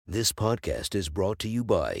This podcast is brought to you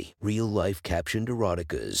by Real Life Captioned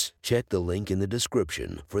Eroticas. Check the link in the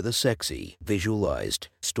description for the sexy, visualized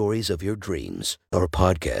stories of your dreams. Our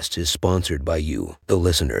podcast is sponsored by you, the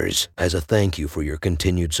listeners. As a thank you for your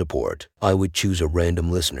continued support, I would choose a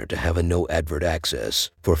random listener to have a no advert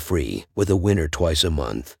access for free with a winner twice a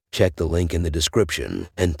month. Check the link in the description,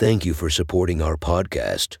 and thank you for supporting our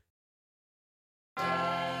podcast.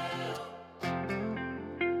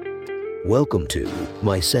 Welcome to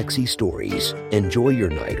My Sexy Stories. Enjoy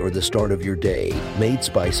your night or the start of your day, made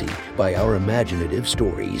spicy by our imaginative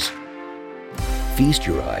stories. Feast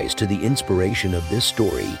your eyes to the inspiration of this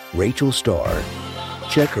story, Rachel Starr.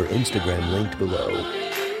 Check her Instagram linked below.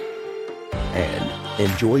 And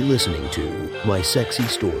enjoy listening to My Sexy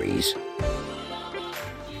Stories.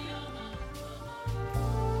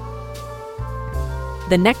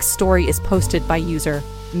 The next story is posted by user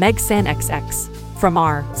MegSanXX from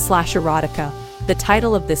r/erotica. The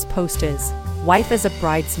title of this post is Wife as a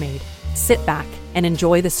Bridesmaid. Sit back and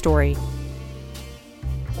enjoy the story.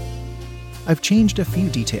 I've changed a few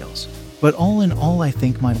details, but all in all I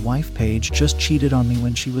think my wife Paige just cheated on me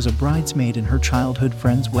when she was a bridesmaid in her childhood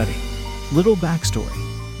friend's wedding. Little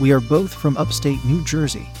backstory. We are both from upstate New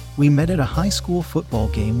Jersey. We met at a high school football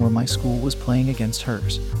game where my school was playing against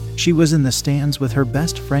hers. She was in the stands with her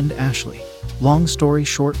best friend Ashley. Long story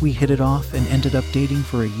short, we hit it off and ended up dating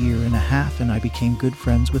for a year and a half, and I became good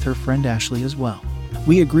friends with her friend Ashley as well.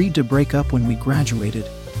 We agreed to break up when we graduated,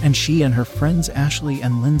 and she and her friends Ashley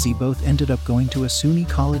and Lindsay both ended up going to a SUNY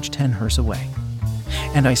college 10 hours away.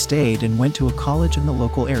 And I stayed and went to a college in the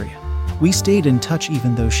local area. We stayed in touch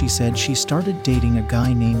even though she said she started dating a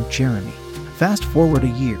guy named Jeremy. Fast forward a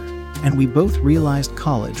year, and we both realized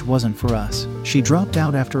college wasn't for us. She dropped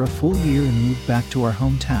out after a full year and moved back to our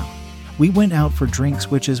hometown. We went out for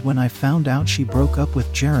drinks, which is when I found out she broke up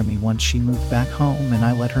with Jeremy once she moved back home, and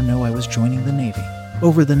I let her know I was joining the Navy.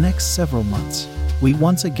 Over the next several months, we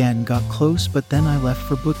once again got close, but then I left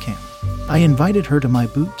for boot camp. I invited her to my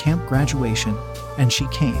boot camp graduation, and she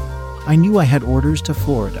came. I knew I had orders to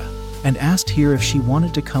Florida, and asked her if she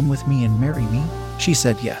wanted to come with me and marry me. She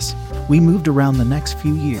said yes. We moved around the next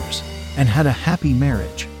few years, and had a happy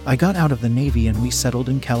marriage. I got out of the Navy and we settled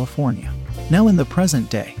in California. Now in the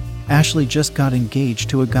present day, Ashley just got engaged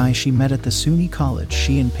to a guy she met at the SUNY college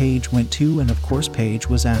she and Paige went to, and of course Paige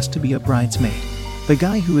was asked to be a bridesmaid. The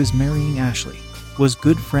guy who is marrying Ashley was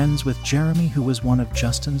good friends with Jeremy, who was one of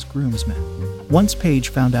Justin's groomsmen. Once Paige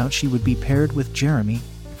found out she would be paired with Jeremy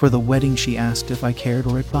for the wedding, she asked if I cared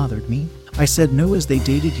or it bothered me. I said no, as they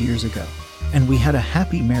dated years ago, and we had a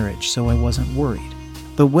happy marriage, so I wasn't worried.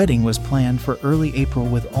 The wedding was planned for early April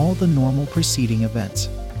with all the normal preceding events,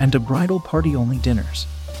 and a bridal party only dinners.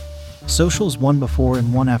 Socials one before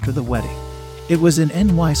and one after the wedding. It was in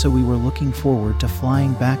NY, so we were looking forward to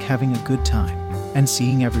flying back, having a good time, and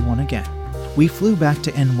seeing everyone again. We flew back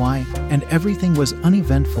to NY, and everything was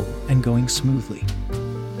uneventful and going smoothly.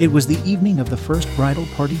 It was the evening of the first bridal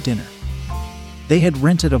party dinner. They had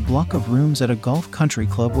rented a block of rooms at a golf country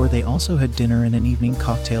club where they also had dinner and an evening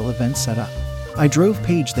cocktail event set up. I drove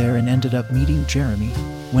Paige there and ended up meeting Jeremy.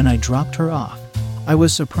 When I dropped her off, I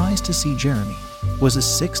was surprised to see Jeremy was a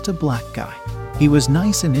 6'2" black guy. He was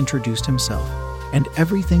nice and introduced himself, and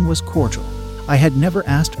everything was cordial. I had never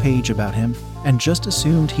asked Paige about him and just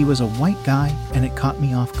assumed he was a white guy, and it caught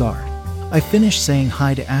me off guard. I finished saying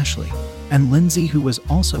hi to Ashley and Lindsay, who was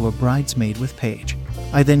also a bridesmaid with Paige.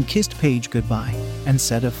 I then kissed Paige goodbye and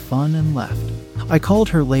said have fun and left. I called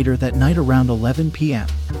her later that night around 11 p.m.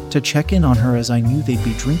 to check in on her, as I knew they'd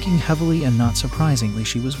be drinking heavily, and not surprisingly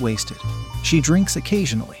she was wasted. She drinks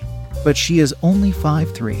occasionally, but she is only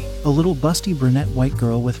 5'3", a little busty brunette white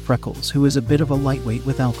girl with freckles who is a bit of a lightweight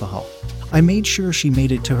with alcohol. I made sure she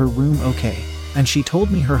made it to her room okay, and she told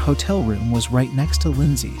me her hotel room was right next to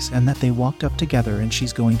Lindsay's and that they walked up together and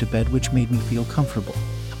she's going to bed, which made me feel comfortable.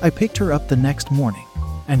 I picked her up the next morning,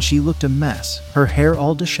 and she looked a mess, her hair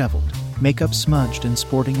all disheveled, makeup smudged, and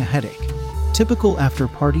sporting a headache. Typical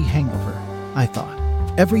after-party hangover, I thought.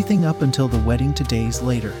 Everything up until the wedding 2 days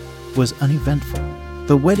later was uneventful.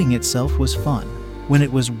 The wedding itself was fun when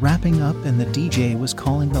it was wrapping up and the DJ was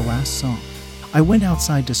calling the last song. I went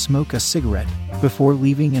outside to smoke a cigarette before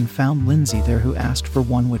leaving and found Lindsay there, who asked for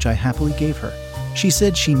one, which I happily gave her. She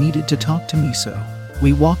said she needed to talk to me, so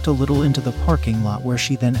we walked a little into the parking lot, where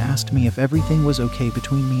she then asked me if everything was okay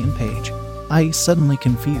between me and Paige. I, suddenly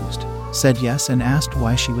confused, said yes and asked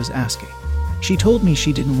why she was asking. She told me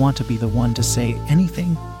she didn't want to be the one to say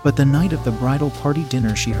anything, but the night of the bridal party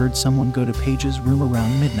dinner she heard someone go to Paige's room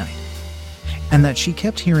around midnight, and that she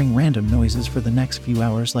kept hearing random noises for the next few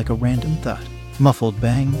hours, like a random thud. muffled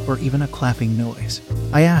bang, or even a clapping noise.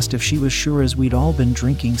 I asked if she was sure, as we'd all been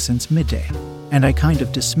drinking since midday, and I kind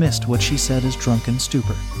of dismissed what she said as drunken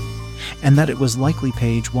stupor, and that it was likely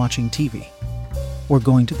Paige watching TV or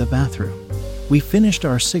going to the bathroom. We finished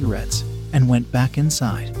our cigarettes and went back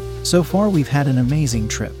inside. So far we've had an amazing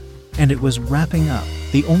trip, and it was wrapping up.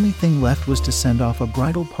 The only thing left was to send off a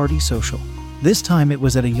bridal party social. This time it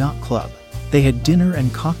was at a yacht club. They had dinner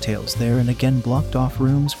and cocktails there and again blocked off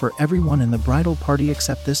rooms for everyone in the bridal party,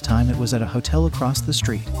 except this time it was at a hotel across the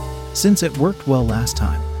street. Since it worked well last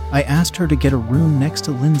time, I asked her to get a room next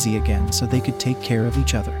to Lindsay again so they could take care of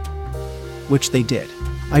each other, which they did.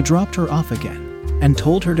 I dropped her off again and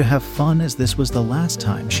told her to have fun, as this was the last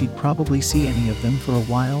time she'd probably see any of them for a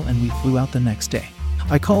while, and we flew out the next day.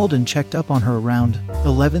 I called and checked up on her around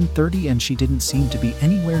 11:30, and she didn't seem to be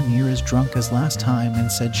anywhere near as drunk as last time,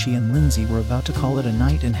 and said she and Lindsay were about to call it a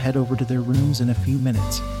night and head over to their rooms in a few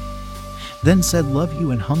minutes. Then said love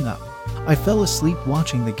you and hung up. I fell asleep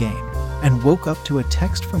watching the game and woke up to a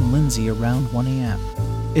text from Lindsay around 1 a.m.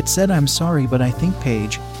 It said, "I'm sorry, but I think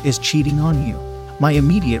Paige is cheating on you." My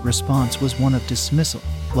immediate response was one of dismissal,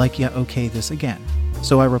 like, yeah, okay, this again.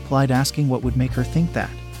 So I replied asking what would make her think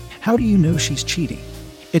that. "How do you know she's cheating?"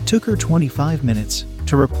 It took her 25 minutes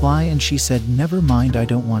to reply, and she said, "Never mind, I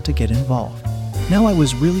don't want to get involved." Now I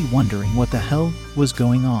was really wondering what the hell was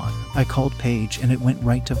going on. I called Paige and it went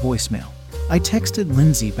right to voicemail. I texted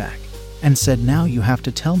Lindsay back and said, "Now you have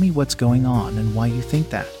to tell me what's going on and why you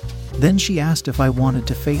think that." Then she asked if I wanted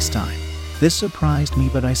to FaceTime. This surprised me,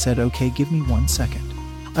 but I said, "Okay, give me 1 second."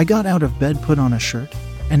 I got out of bed, put on a shirt,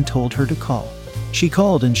 and told her to call. She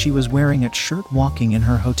called and she was wearing a shirt, walking in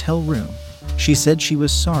her hotel room. She said she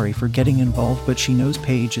was sorry for getting involved, but she knows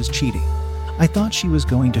Paige is cheating. I thought she was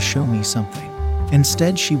going to show me something.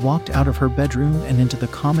 Instead, she walked out of her bedroom and into the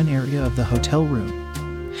common area of the hotel room,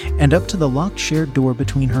 and up to the locked shared door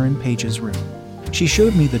between her and Paige's room. She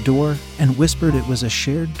showed me the door and whispered it was a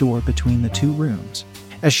shared door between the two rooms.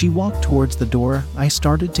 As she walked towards the door, I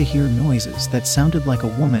started to hear noises that sounded like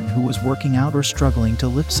a woman who was working out or struggling to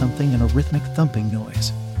lift something, and a rhythmic thumping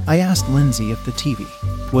noise. I asked Lindsay if the TV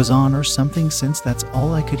was on or something, since that's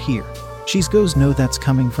all I could hear. She goes, "No, that's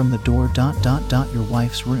coming from the door ... your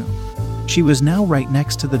wife's room." She was now right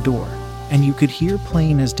next to the door, and you could hear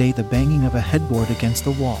plain as day the banging of a headboard against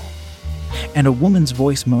the wall, and a woman's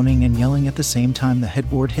voice moaning and yelling at the same time the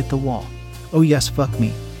headboard hit the wall. Oh yes, fuck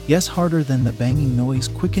me. Yes, harder than the banging noise,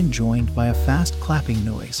 quick and joined by a fast clapping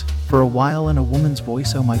noise for a while, and a woman's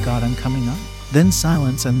voice, "Oh my god, I'm coming up." Then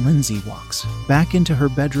silence, and Lindsay walks back into her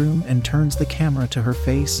bedroom and turns the camera to her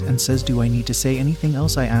face and says, "Do I need to say anything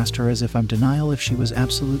else?" I asked her, as if I'm denial, if she was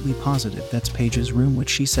absolutely positive that's Paige's room, which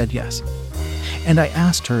she said yes. And I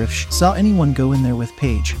asked her if she saw anyone go in there with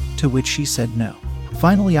Paige, to which she said no.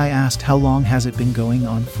 Finally, I asked how long has it been going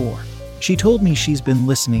on for. She told me she's been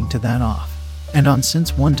listening to that off and on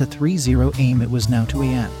since 1 to 30 a.m. It was now 2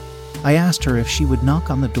 a.m. I asked her if she would knock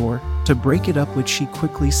on the door to break it up, which she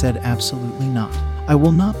quickly said absolutely not. I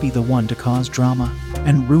will not be the one to cause drama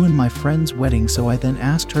and ruin my friend's wedding, so I then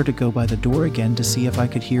asked her to go by the door again to see if I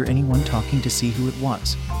could hear anyone talking, to see who it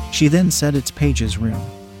was. She then said, "It's Paige's room.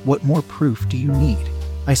 What more proof do you need?"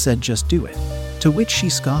 I said, "Just do it." To which she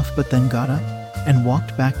scoffed, but then got up and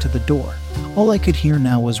walked back to the door. All I could hear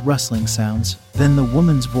now was rustling sounds, then the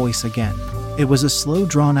woman's voice again. It was a slow,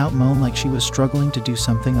 drawn-out moan, like she was struggling to do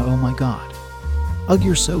something. "Oh my god. Ugh,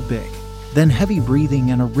 you're so big." Then heavy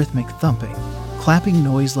breathing and a rhythmic thumping, clapping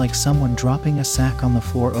noise like someone dropping a sack on the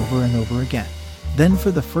floor over and over again. Then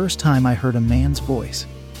for the first time I heard a man's voice.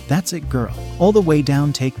 "That's it, girl. All the way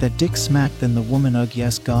down, take that dick smack." Then the woman, "Ugh,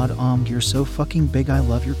 yes, god, you're so fucking big. I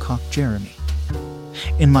love your cock, Jeremy."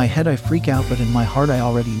 In my head I freak out, but in my heart I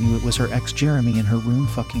already knew it was her ex Jeremy in her room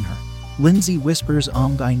fucking her. Lindsay whispers,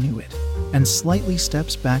 I knew it," and slightly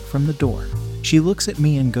steps back from the door. She looks at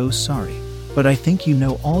me and goes, "Sorry, but I think you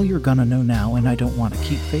know all you're gonna know now, and I don't want to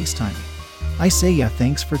keep FaceTiming." I say, "Yeah,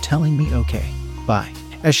 thanks for telling me, okay, bye."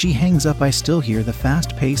 As she hangs up, I still hear the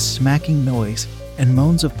fast-paced smacking noise and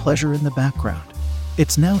moans of pleasure in the background.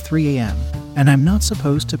 It's now 3 a.m., and I'm not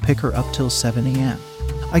supposed to pick her up till 7 a.m.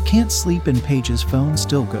 I can't sleep, and Paige's phone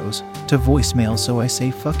still goes to voicemail, so I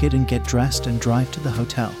say fuck it and get dressed and drive to the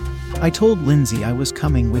hotel. I told Lindsay I was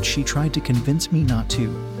coming, which she tried to convince me not to,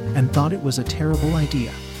 and thought it was a terrible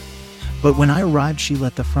idea. But when I arrived, she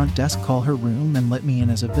let the front desk call her room and let me in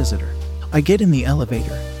as a visitor. I get in the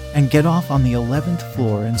elevator and get off on the 11th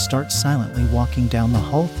floor and start silently walking down the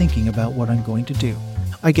hall, thinking about what I'm going to do.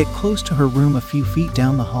 I get close to her room, a few feet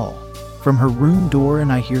down the hall from her room door,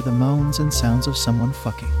 and I hear the moans and sounds of someone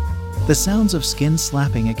fucking. The sounds of skin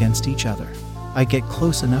slapping against each other. I get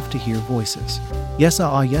close enough to hear voices. Yes,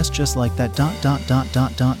 yes, just like that.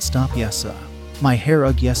 Stop, yes, My hair,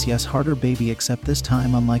 yes, harder, baby, except this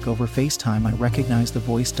time, unlike over FaceTime, I recognize the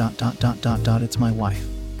voice. It's my wife.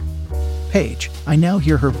 Paige. I now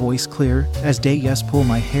hear her voice clear as day. Yes, pull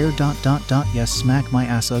my hair. Yes, smack my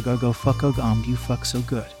ass. Go fuck. You fuck so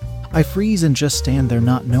good. I freeze and just stand there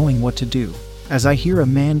not knowing what to do, as I hear a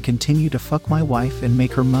man continue to fuck my wife and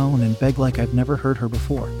make her moan and beg like I've never heard her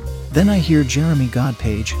before. Then I hear Jeremy, God,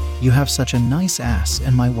 Paige, you have such a nice ass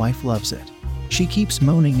and my wife loves it. She keeps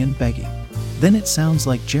moaning and begging. Then it sounds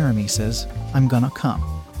like Jeremy says, I'm gonna come.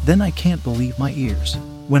 Then I can't believe my ears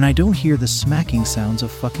when I don't hear the smacking sounds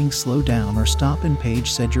of fucking slow down or stop, and Paige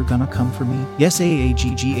said, you're gonna come for me? Yes,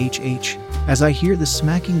 AAGGHH. As I hear the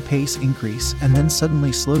smacking pace increase and then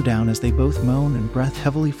suddenly slow down as they both moan and breath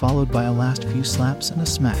heavily, followed by a last few slaps and a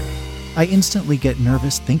smack. I instantly get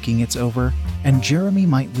nervous, thinking it's over and Jeremy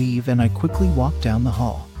might leave, and I quickly walk down the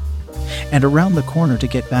hall and around the corner to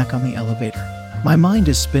get back on the elevator. My mind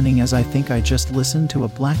is spinning as I think I just listened to a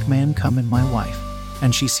black man come in my wife,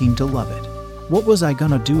 and she seemed to love it. What was I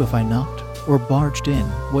gonna do if I knocked or barged in?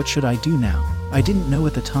 What should I do now? I didn't know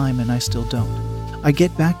at the time, and I still don't. I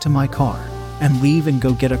get back to my car and leave and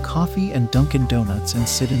go get a coffee and Dunkin' Donuts and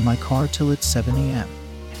sit in my car till it's 7 a.m.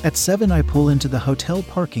 At 7, I pull into the hotel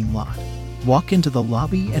parking lot, walk into the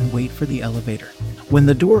lobby and wait for the elevator. When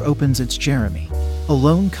the door opens, it's Jeremy,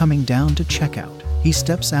 alone, coming down to check out. He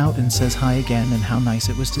steps out and says hi again and how nice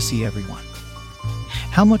it was to see everyone.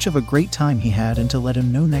 How much of a great time he had, and to let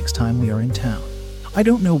him know next time we are in town. I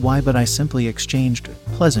don't know why, but I simply exchanged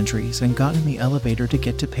pleasantries and got in the elevator to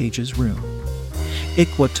get to Paige's room.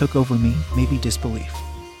 What took over me, maybe disbelief.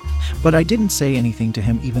 But I didn't say anything to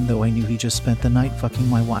him, even though I knew he just spent the night fucking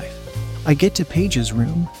my wife. I get to Paige's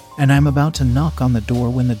room, and I'm about to knock on the door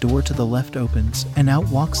when the door to the left opens, and out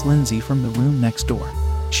walks Lindsay from the room next door.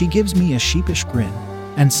 She gives me a sheepish grin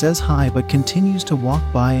and says hi, but continues to walk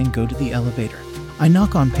by and go to the elevator. I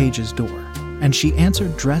knock on Paige's door, and she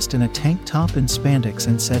answered dressed in a tank top and spandex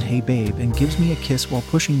and said, hey babe, and gives me a kiss while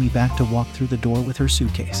pushing me back to walk through the door with her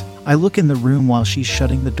suitcase. I look in the room while she's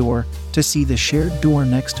shutting the door to see the shared door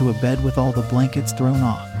next to a bed with all the blankets thrown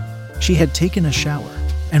off. She had taken a shower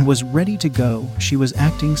and was ready to go. She was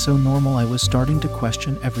acting so normal I was starting to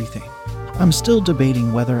question everything. I'm still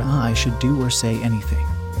debating whether I should do or say anything.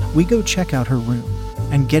 We go check out her room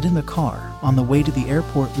and get in the car. On the way to the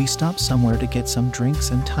airport, we stop somewhere to get some drinks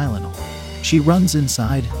and Tylenol. She runs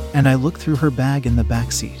inside, and I look through her bag in the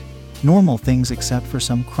back seat. Normal things except for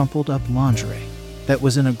some crumpled up lingerie that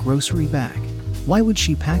was in a grocery bag. Why would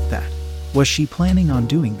she pack that? Was she planning on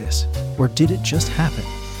doing this, or did it just happen?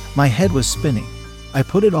 My head was spinning. I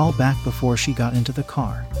put it all back before she got into the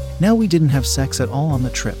car. Now, we didn't have sex at all on the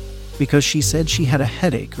trip, because she said she had a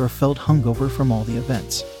headache or felt hungover from all the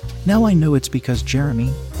events. Now I know it's because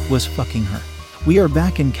Jeremy was fucking her. We are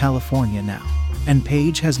back in California now, and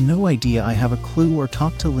Paige has no idea I have a clue or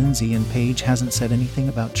talked to Lindsay, and Paige hasn't said anything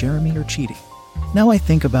about Jeremy or cheating. Now I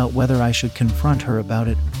think about whether I should confront her about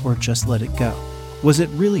it or just let it go. Was it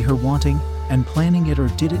really her wanting and planning it, or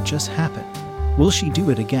did it just happen? Will she do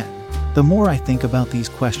it again? The more I think about these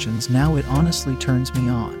questions now, it honestly turns me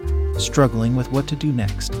on, struggling with what to do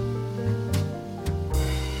next.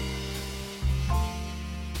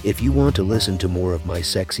 If you want to listen to more of my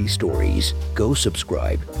sexy stories, go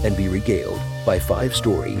subscribe and be regaled by 5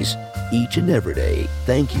 stories each and every day.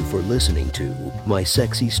 Thank you for listening to My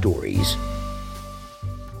Sexy Stories.